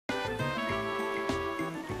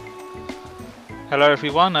Hello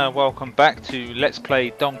everyone, welcome back to Let's Play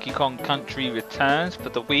Donkey Kong Country Returns for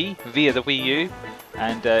the Wii, via the Wii U.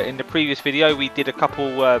 And in the previous video we did a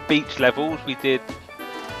couple beach levels. We did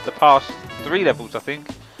the past 3 levels I think.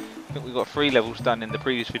 We got 3 levels done in the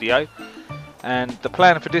previous video. And the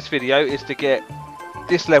plan for this video is to get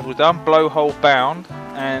this level done, Blowhole Bound,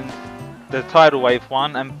 and the Tidal Wave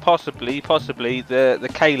one, and possibly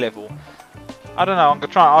the K level. I don't know,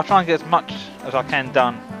 I'll try and get as much as I can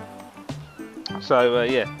done. So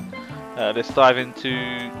yeah, let's dive into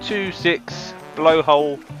 2.6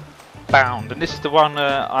 Blowhole Bound, and this is the one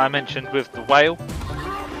I mentioned with the whale.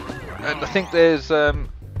 And I think there's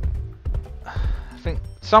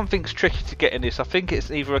something's tricky to get in this. I think it's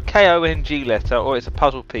either a KONG letter or it's a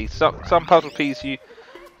puzzle piece. Some puzzle pieces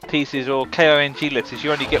or KONG letters,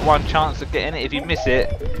 you only get one chance of getting it. If you miss it,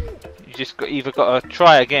 you just either got to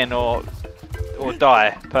try again or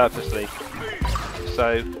die purposely.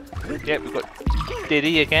 So yeah, we've got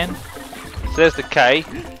Diddy again. So there's the K,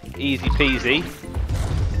 easy peasy.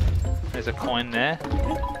 There's a coin there.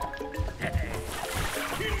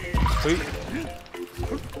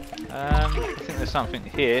 I think there's something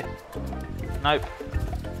here. Nope.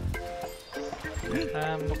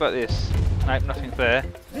 What about this? Nope, nothing there.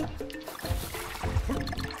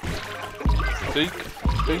 Book.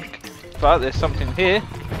 But there's something here.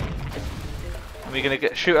 And we're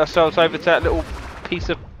gonna shoot ourselves over to that little piece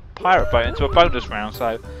of pirate boat into a bonus round.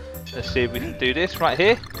 So let's see if we can do this right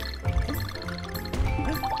here.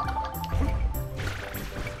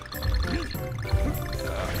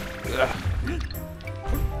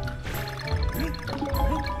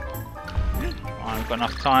 I've got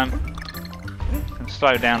enough time. Can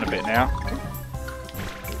slow down a bit now.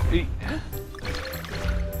 There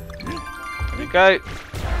we go.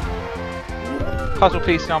 Puzzle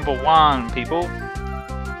piece number 1, people.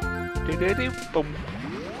 Boom.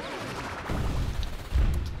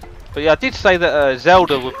 But yeah, I did say that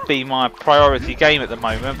Zelda would be my priority game at the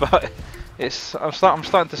moment, but I'm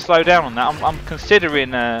starting to slow down on that. I'm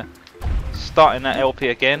considering starting that LP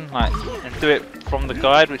again, and do it from the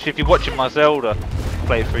guide. Which, if you're watching my Zelda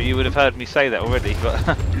playthrough, you would have heard me say that already.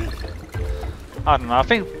 But I don't know. I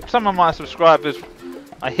think some of my subscribers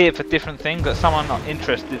are here for different things, but some are not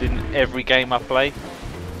interested in every game I play.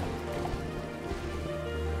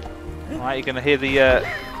 Alright, you're gonna hear the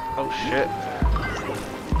oh shit.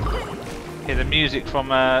 Hear the music from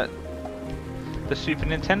the Super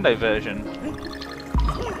Nintendo version.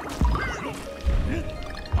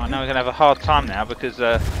 I know we're gonna have a hard time now because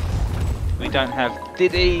we don't have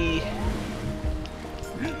Diddy.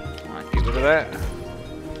 Right, get rid of that.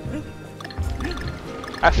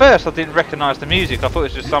 At first I didn't recognise the music. I thought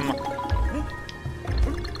it was just some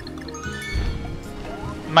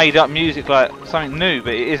made up music, like something new,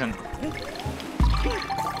 but it isn't.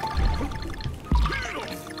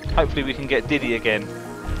 Hopefully we can get Diddy again,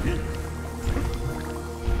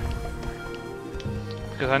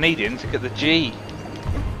 because I need him to get the G.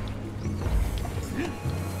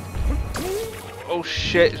 Oh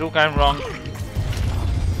shit, it's all going wrong.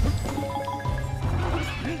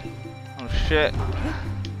 Oh shit.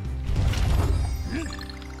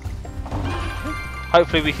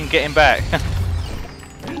 Hopefully we can get him back.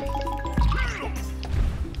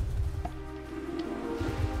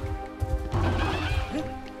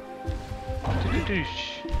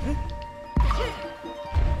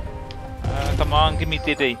 Come on, give me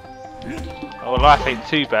Diddy. Oh, life ain't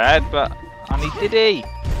too bad, but I need Diddy.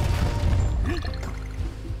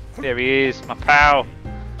 There he is, my pal,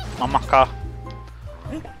 my mucker,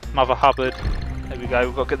 Mother Hubbard. There we go.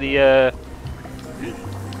 We've got to get the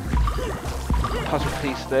puzzle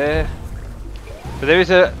piece there. But there is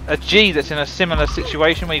a G that's in a similar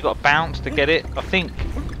situation where you've got to bounce to get it. I think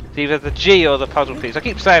it's either the G or the puzzle piece. I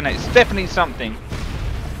keep saying that, it's definitely something.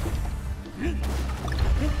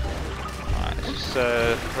 Alright, let's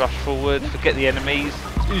just rush forward, forget the enemies.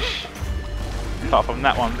 Oosh. Apart from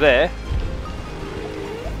that one there.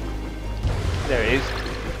 There it is.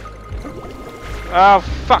 Oh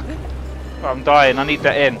fuck! Oh, I'm dying, I need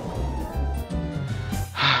that N.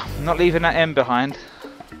 I'm not leaving that M behind.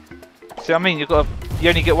 See what I mean? You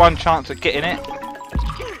only get one chance at getting it.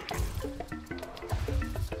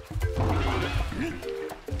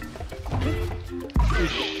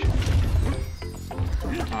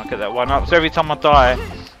 I'll get that 1 up. So every time I die,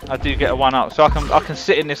 I do get a 1 up. So I can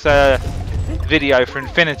sit in this video for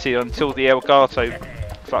infinity until the Elgato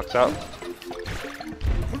fucks up.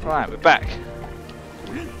 Right, we're back.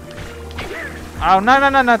 Oh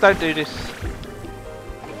no! Don't do this.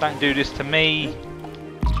 Don't do this to me.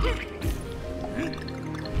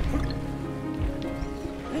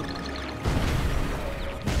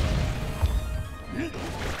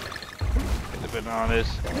 Bananas.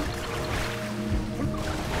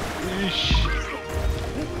 Eesh.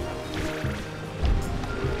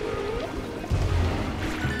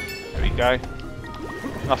 There we go.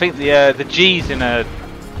 I think the G's in a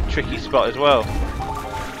tricky spot as well.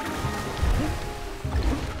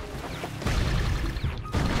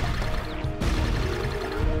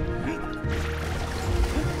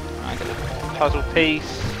 I got the puzzle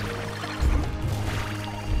piece.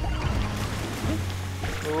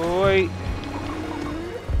 Wait.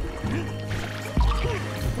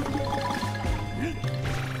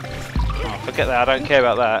 Oh, forget that. I don't care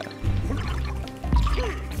about that.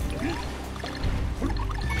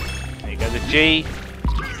 There you go. The G.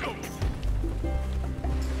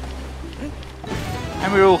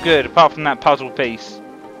 And we're all good, apart from that puzzle piece.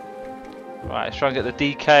 Right, let's try and get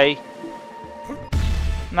the DK.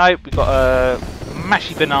 Nope, we got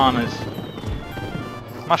mashy bananas.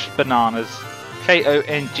 Mushed bananas.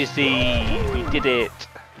 K-O-N-G-Z. We did it.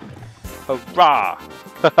 Hurrah!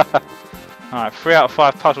 Alright, 3 out of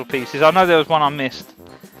 5 puzzle pieces. I know there was one I missed.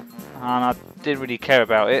 And I didn't really care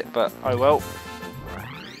about it, but oh well.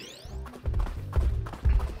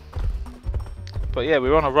 But yeah, we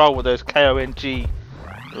were on a roll with those K-O-N-G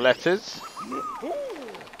letters.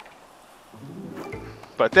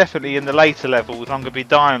 But definitely in the later levels I'm going to be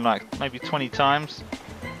dying like maybe 20 times.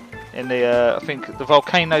 In the I think the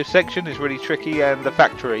volcano section is really tricky, and the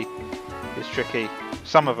factory is tricky.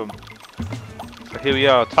 Some of them. So here we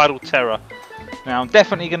are, Tidal Terror. Now I'm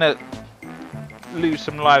definitely going to lose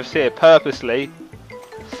some lives here purposely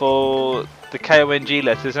for the K-O-N-G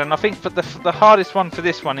letters, and I think for the hardest one for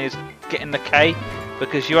this one is getting the K,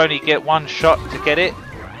 because you only get one shot to get it,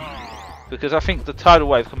 because I think the tidal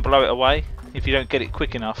wave can blow it away if you don't get it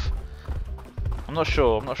quick enough. I'm not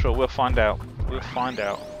sure, we'll find out.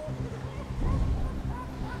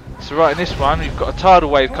 So right, in this one we've got a tidal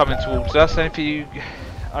wave coming towards us, and if you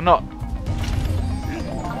are not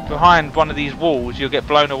behind one of these walls you'll get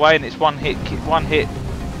blown away, and it's one hit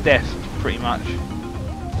death pretty much.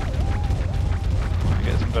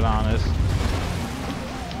 Get some bananas.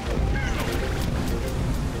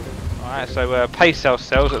 Alright, so pace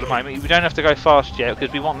ourselves at the moment. We don't have to go fast yet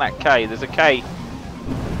because we want that K. There's a K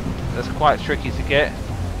that's quite tricky to get.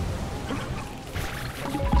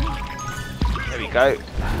 There we go.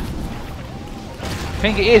 I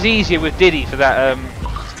think it is easier with Diddy for that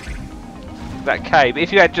that K, but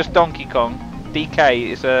if you had just Donkey Kong,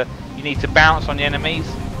 DK, it's you need to bounce on the enemies.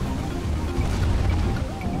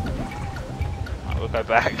 Right, we'll go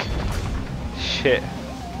back. Shit.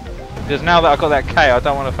 Because now that I've got that K, I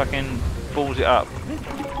don't want to fucking balls it up.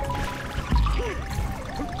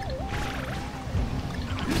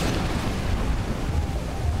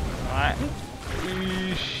 Alright.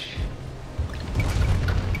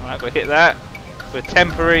 Alright, we'll hit that. We're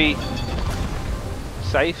temporary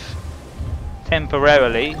safe.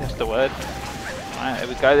 Temporarily, that's the word. Alright, there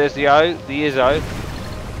we go, there's the O, the Izzo.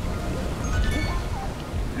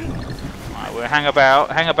 Alright, we'll hang about.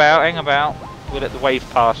 We'll let the wave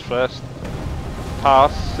pass first.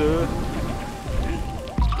 Pass.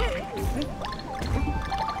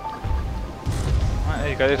 Right, there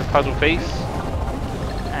you go, there's a puzzle piece.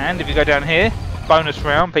 And if you go down here, bonus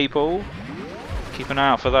round, people. Keep an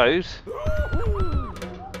eye out for those.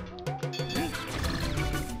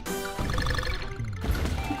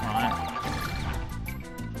 Right.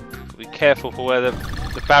 Be careful for where the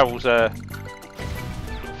barrels are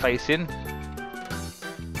facing.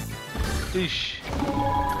 Oosh.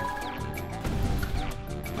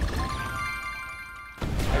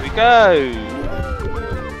 There we go.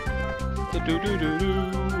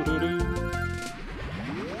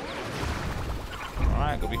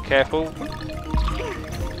 Alright, gotta be careful.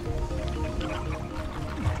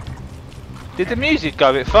 Did the music go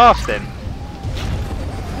a bit fast then?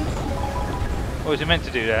 Or was it meant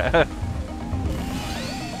to do that?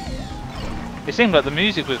 It seemed like the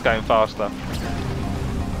music was going faster.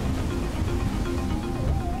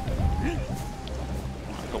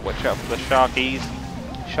 Watch out for the Sharkies.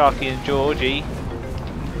 Sharky and Georgie.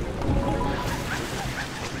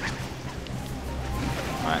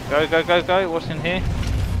 Right, go. What's in here?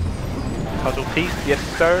 Puzzle piece, yes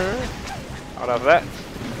sir. I'll have that.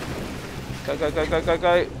 Go.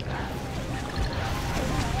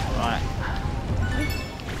 Right.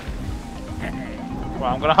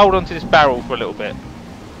 Right, I'm going to hold on to this barrel for a little bit.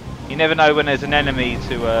 You never know when there's an enemy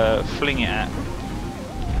to fling it at.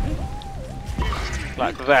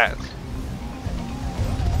 Like that.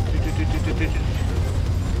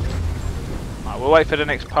 Right, we'll wait for the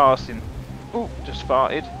next passing. Ooh, just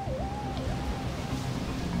farted.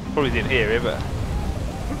 Probably didn't hear it, but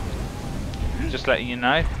just letting you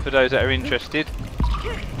know, for those that are interested.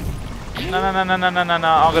 No, no, no, no, no, no, no, no.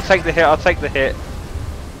 I'm going to take the hit, I'll take the hit.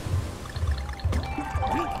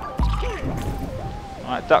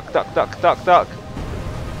 Alright, duck, duck, duck, duck, duck.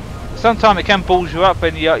 Sometimes it can balls you up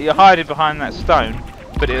and you're hiding behind that stone,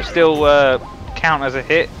 but it'll still count as a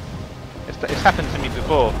hit. It's happened to me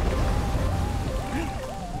before.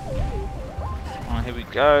 Alright, here we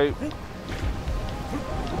go.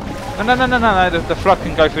 No, no, no, no, no, no. The flood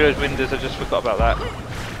can go through those windows, I just forgot about that.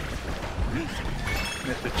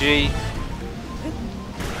 There's the G.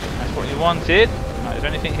 That's what you wanted. Right, is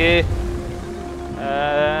there anything here?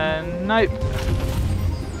 Nope.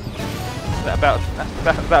 That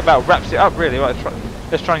about wraps it up, really. Right,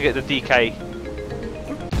 let's try and get the DK.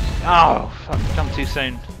 Oh, fuck, jumped too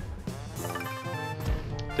soon.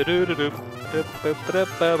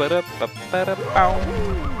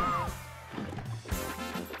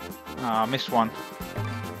 Ah, I missed one.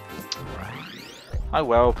 Oh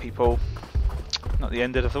well, people. Not the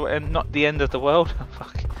end of the world.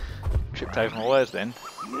 Fuck. Tripped over my words then.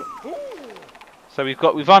 So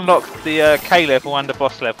we've unlocked the K level and the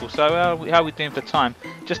boss level. So how are we doing for time?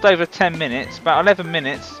 Just over 10 minutes, about 11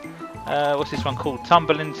 minutes. What's this one called?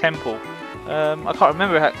 Tumblin Temple. I can't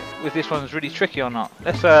remember if this one's really tricky or not.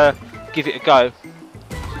 Let's give it a go.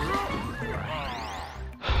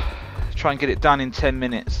 Try and get it done in 10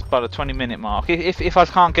 minutes by the 20-minute mark. If I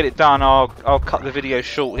can't get it done, I'll cut the video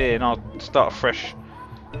short here and I'll start fresh.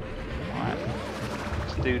 Right,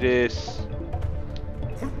 let's do this.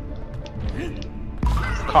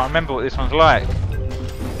 Can't remember what this one's like.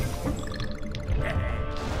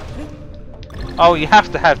 Oh, you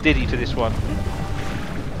have to have Diddy for this one.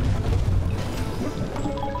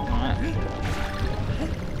 Right.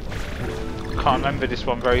 Can't remember this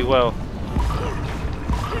one very well.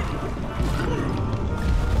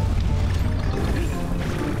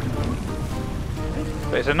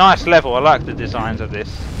 But it's a nice level, I like the designs of this.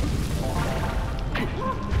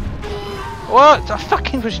 What? I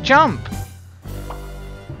fucking was jump!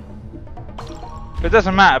 But it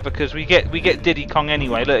doesn't matter because we get Diddy Kong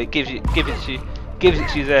anyway. Look, it gives it to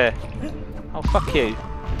you there. Oh, fuck you.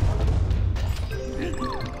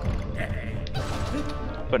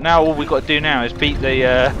 But now all we've got to do now is beat the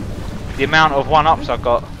amount of 1-ups I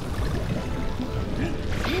got.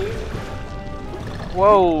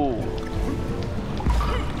 Whoa.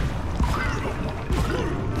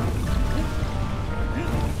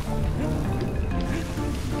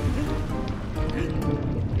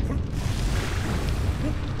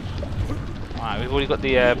 Right, we've already got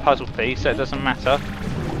the puzzle piece, so it doesn't matter.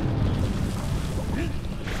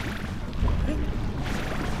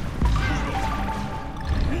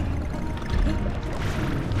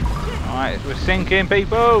 Alright, we're sinking,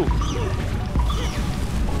 people!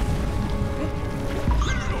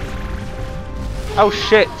 Oh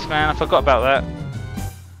shit, man, I forgot about that.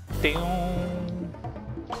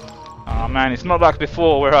 Oh man, it's not like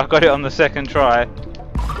before where I got it on the second try.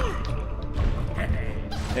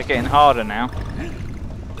 They're getting harder now.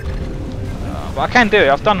 But I can do it,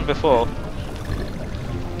 I've done it before.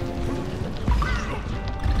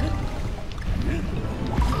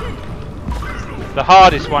 The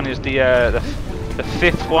hardest one is the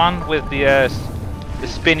fifth one with the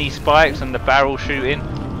spinny spikes and the barrel shooting.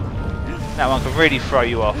 That one can really throw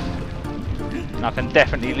you off. And I can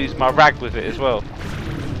definitely lose my rag with it as well.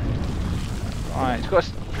 Alright, you've got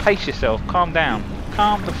to pace yourself, calm down.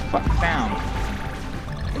 Calm the fuck down.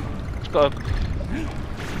 Just got to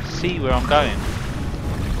see where I'm going.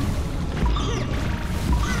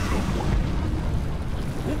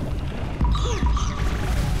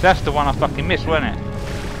 That's the one I fucking missed, wasn't it?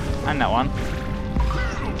 And that one.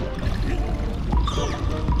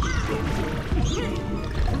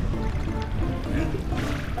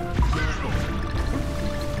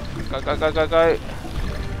 Go, go, go, go, go.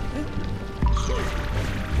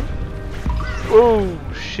 Ooh,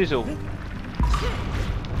 shizzle.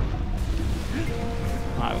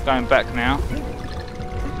 Right, we're going back now.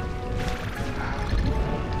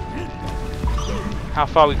 How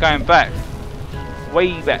far are we going back?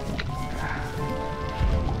 Way back.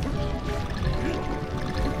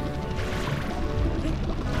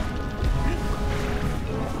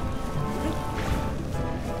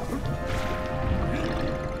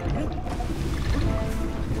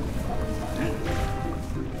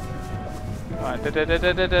 Right,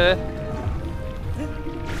 da.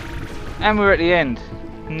 And we're at the end.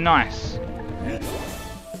 Nice.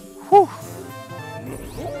 Whew.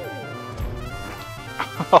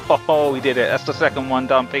 Oh, we did it. That's the second one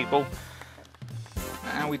done, people.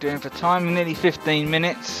 How are we doing for time? Nearly 15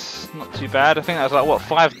 minutes. Not too bad. I think that was like, what,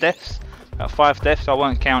 5 deaths? About 5 deaths. I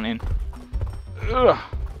weren't counting.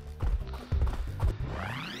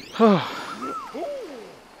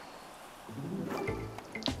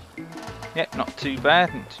 Yep, not too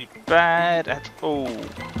bad, not too bad at all.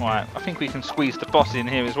 Right, I think we can squeeze the boss in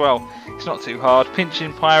here as well. It's not too hard.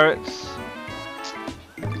 Pinchin pirates.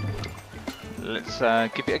 Let's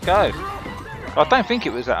give it a go. I don't think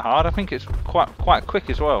it was that hard. I think it's quite quick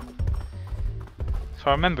as well. So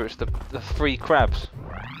I remember it's the 3 crabs.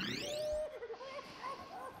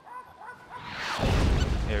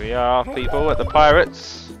 Here we are, people, at the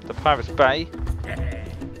Pirates Bay.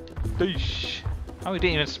 Doosh. Oh, we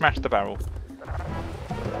didn't even smash the barrel.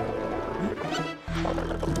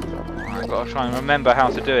 I've got to try and remember how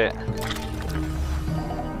to do it.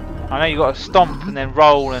 I know you got to stomp and then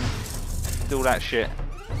roll and do all that shit.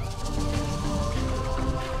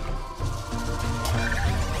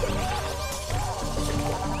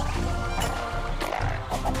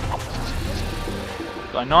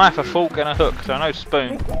 Got a knife, a fork and a hook, so no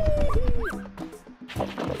spoon.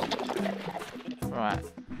 Right.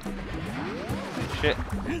 Shit.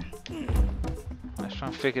 Let's try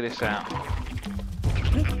and figure this out.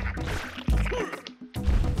 There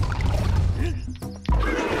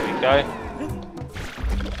we go.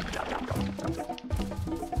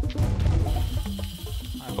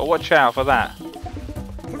 I've got to watch out for that.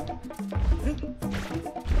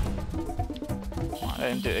 Right,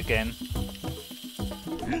 let him do it again.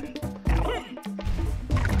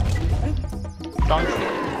 Donkey.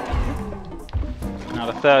 Now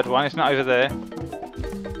the third one, it's not over there.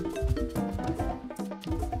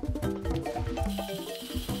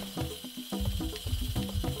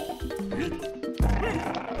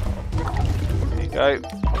 There you go.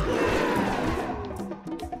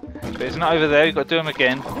 But it's not over there, you've got to do them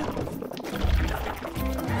again.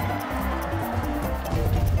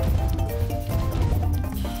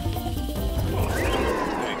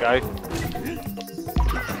 There we go.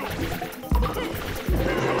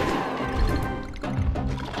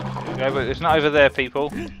 There we go, but it's not over there, people.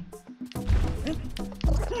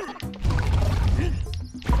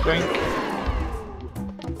 Drink.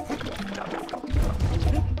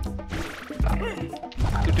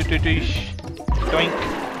 Doink.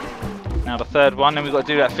 Now the third one, and we've got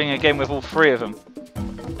to do that thing again with all 3 of them.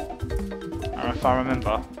 If I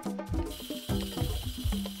remember.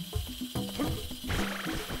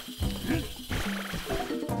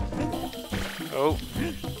 Oh.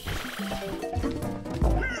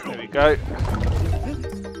 There we go.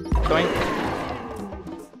 Doink.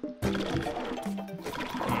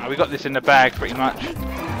 We got this in the bag pretty much. Just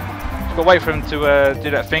got to wait for him to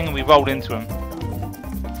do that thing and we rolled into him.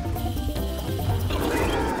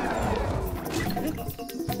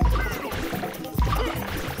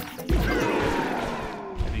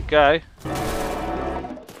 There we go.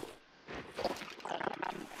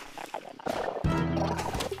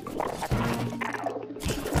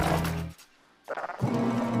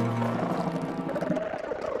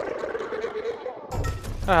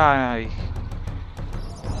 Aye.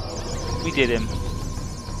 We did him.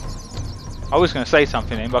 I was going to say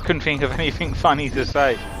something to him, but I couldn't think of anything funny to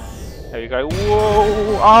say. There we go.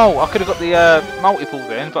 Whoa! Oh, I could have got the multiple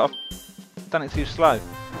then, but I've done it too slow.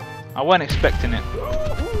 I weren't expecting it.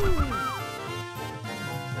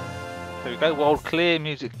 There we go. World clear.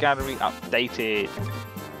 Music gallery updated.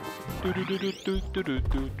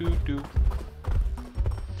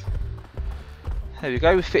 There we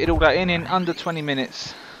go. We fitted all that in under 20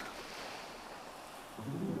 minutes.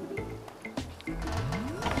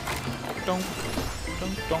 Donk,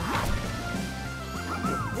 donk, donk.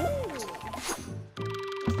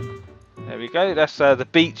 There we go. That's the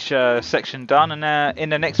beach section done, and in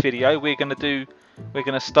the next video we're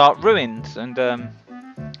gonna start ruins. And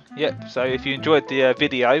yep. So if you enjoyed the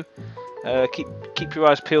video, keep your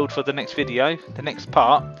eyes peeled for the next video. The next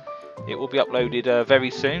part, it will be uploaded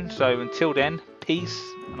very soon. So until then, peace,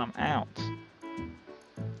 and I'm out.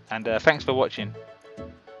 And thanks for watching.